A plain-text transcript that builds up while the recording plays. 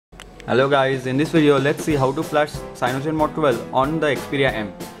Hello guys, in this video let's see how to flash Cyanogenmod 12 on the Xperia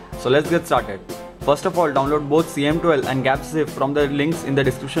M. So let's get started. First of all, download both CM12 and GAPZIP from the links in the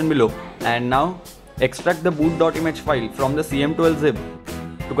description below, and now extract the boot.image file from the CM12 zip.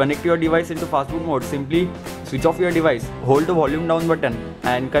 To connect your device into fastboot mode, simply switch off your device, hold the volume down button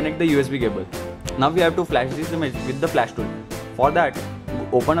and connect the USB cable. Now we have to flash this image with the flash tool. For that,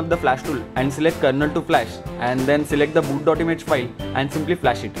 open up the flash tool and select kernel to flash, and then select the boot.image file and simply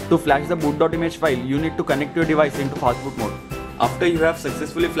flash it. To flash the boot.image file, you need to connect your device into fastboot mode. After you have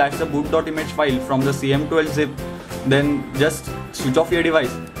successfully flashed the boot.image file from the CM12 zip, then just switch off your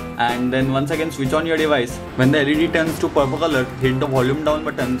device and then once again switch on your device. When the LED turns to purple color, hit the volume down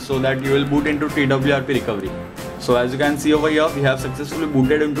button so that you will boot into TWRP recovery. So as you can see over here, we have successfully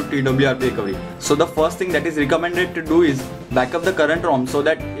booted into TWRP recovery. So the first thing that is recommended to do is back up the current ROM, so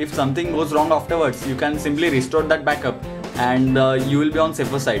that if something goes wrong afterwards, you can simply restore that backup and you will be on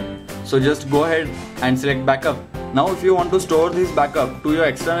safer side. So just go ahead and select backup. Now if you want to store this backup to your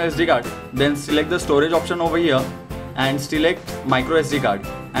external SD card, then select the storage option over here and select micro SD card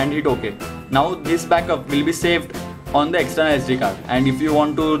and hit OK. Now this backup will be saved on the external SD card, and if you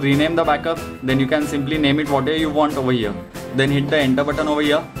want to rename the backup, then you can simply name it whatever you want over here. Then hit the enter button over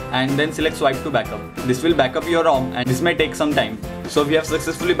here and then select swipe to backup. This will back up your ROM and this may take some time. So we have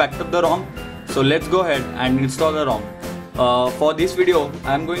successfully backed up the ROM. So let's go ahead and install the ROM. For this video,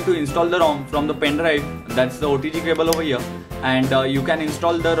 I am going to install the ROM from the pen drive, that's the OTG cable over here, and you can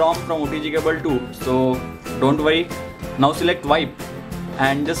install the ROM from OTG cable too, so don't worry. Now select wipe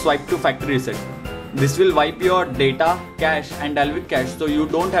and just swipe to factory reset. This will wipe your data, cache and Dalvik cache, so you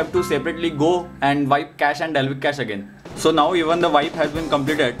don't have to separately go and wipe cache and Dalvik cache again. So now even the wipe has been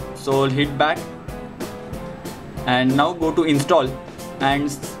completed, so hit back and now go to install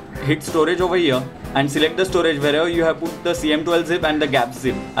and hit storage over here and select the storage wherever you have put the CM12 zip and the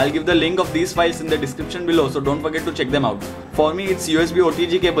GAPZIP. I'll give the link of these files in the description below, so don't forget to check them out. For me it's USB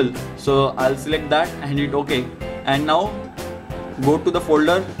OTG cable, so I'll select that and hit OK. And now go to the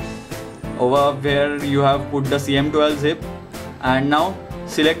folder over where you have put the CM12 zip, and now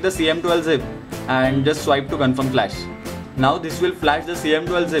select the CM12 zip and just swipe to confirm flash. Now this will flash the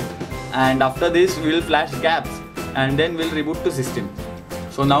CM12 zip, and after this we will flash GAPS and then we'll reboot to system.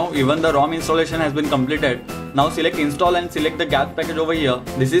 So now even the ROM installation has been completed. Now select install and select the GAPS package over here.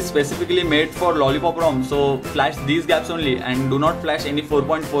 This is specifically made for Lollipop ROM, so flash these GAPS only and do not flash any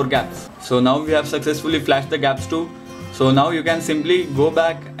 4.4 GAPS. So now we have successfully flashed the GAPS too. So now you can simply go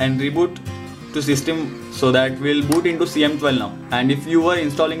back and reboot to system, so that we'll boot into CM12 now. And if you were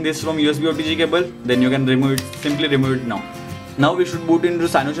installing this from USB OTG cable, then you can remove it, simply remove it now. Now we should boot into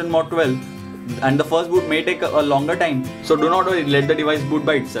Cyanogenmod 12, and the first boot may take a longer time, so do not worry, let the device boot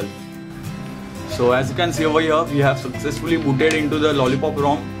by itself. So as you can see over here, we have successfully booted into the Lollipop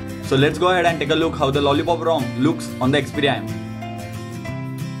ROM. So let's go ahead and take a look how the Lollipop ROM looks on the Xperia M.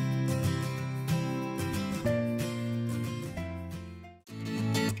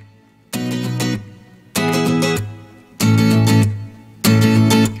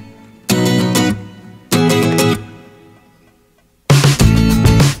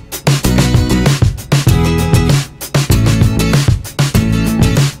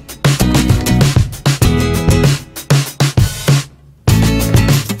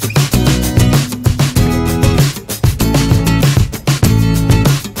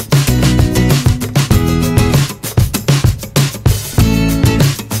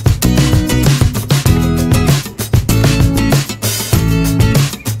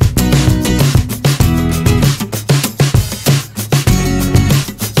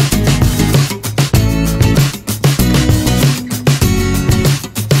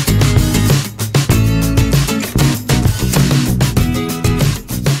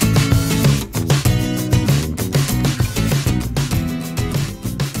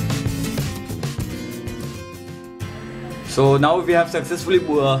 So now we have successfully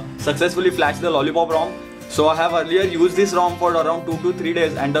flashed the Lollipop ROM. So I have earlier used this ROM for around 2 to 3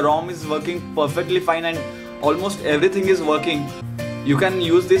 days, and the ROM is working perfectly fine and almost everything is working. You can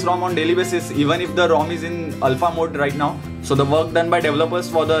use this ROM on daily basis even if the ROM is in alpha mode right now. So the work done by developers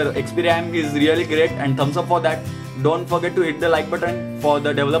for the Xperia M is really great, and thumbs up for that. Don't forget to hit the like button for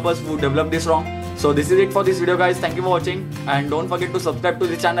the developers who developed this ROM. So this is it for this video guys, thank you for watching, and don't forget to subscribe to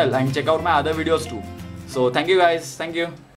the channel and check out my other videos too. So thank you guys, thank you.